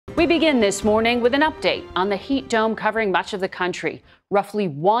We begin this morning with an update on the heat dome covering much of the country. Roughly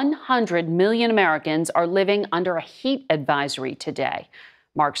 100 million Americans are living under a heat advisory today.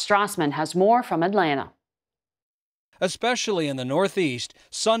 Mark Strassmann has more from Atlanta. Especially in the Northeast,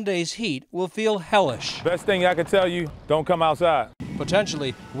 Sunday's heat will feel hellish. Best thing I can tell you, don't come outside.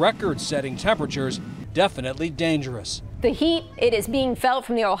 Potentially record-setting temperatures, definitely dangerous. The heat, it is being felt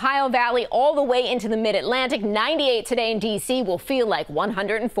from the Ohio Valley all the way into the mid-Atlantic. 98 today in D.C. will feel like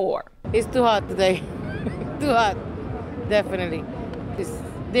 104. It's too hot today. Too hot, definitely. It's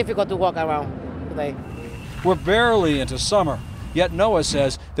difficult to walk around today. We're barely into summer, yet NOAA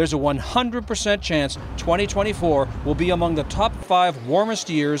says there's a 100% chance 2024 will be among the top 5 warmest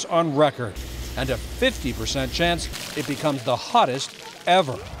years on record, and a 50% chance it becomes the hottest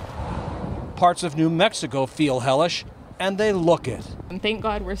ever. Parts of New Mexico feel hellish, and they look it. And thank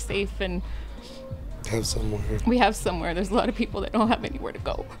God we're safe and have somewhere. We have somewhere. There's a lot of people that don't have anywhere to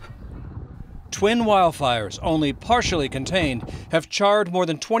go. Twin wildfires, only partially contained, have charred more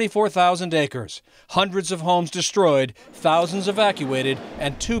than 24,000 acres. Hundreds of homes destroyed, thousands evacuated,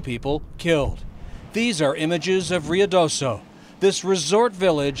 and 2 people killed. These are images of Ruidoso, this resort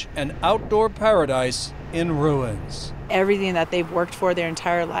village and outdoor paradise in ruins. Everything that they've worked for their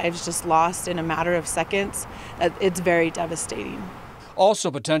entire lives just lost in a matter of seconds. It's very devastating. Also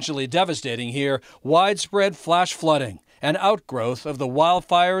potentially devastating here, widespread flash flooding, an outgrowth of the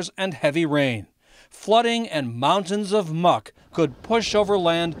wildfires and heavy rain. Flooding and mountains of muck could push over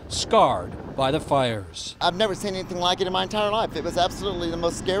land scarred by the fires. I've never seen anything like it in my entire life. It was absolutely the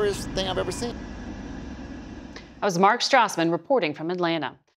most scariest thing I've ever seen. That was Mark Strassmann reporting from Atlanta.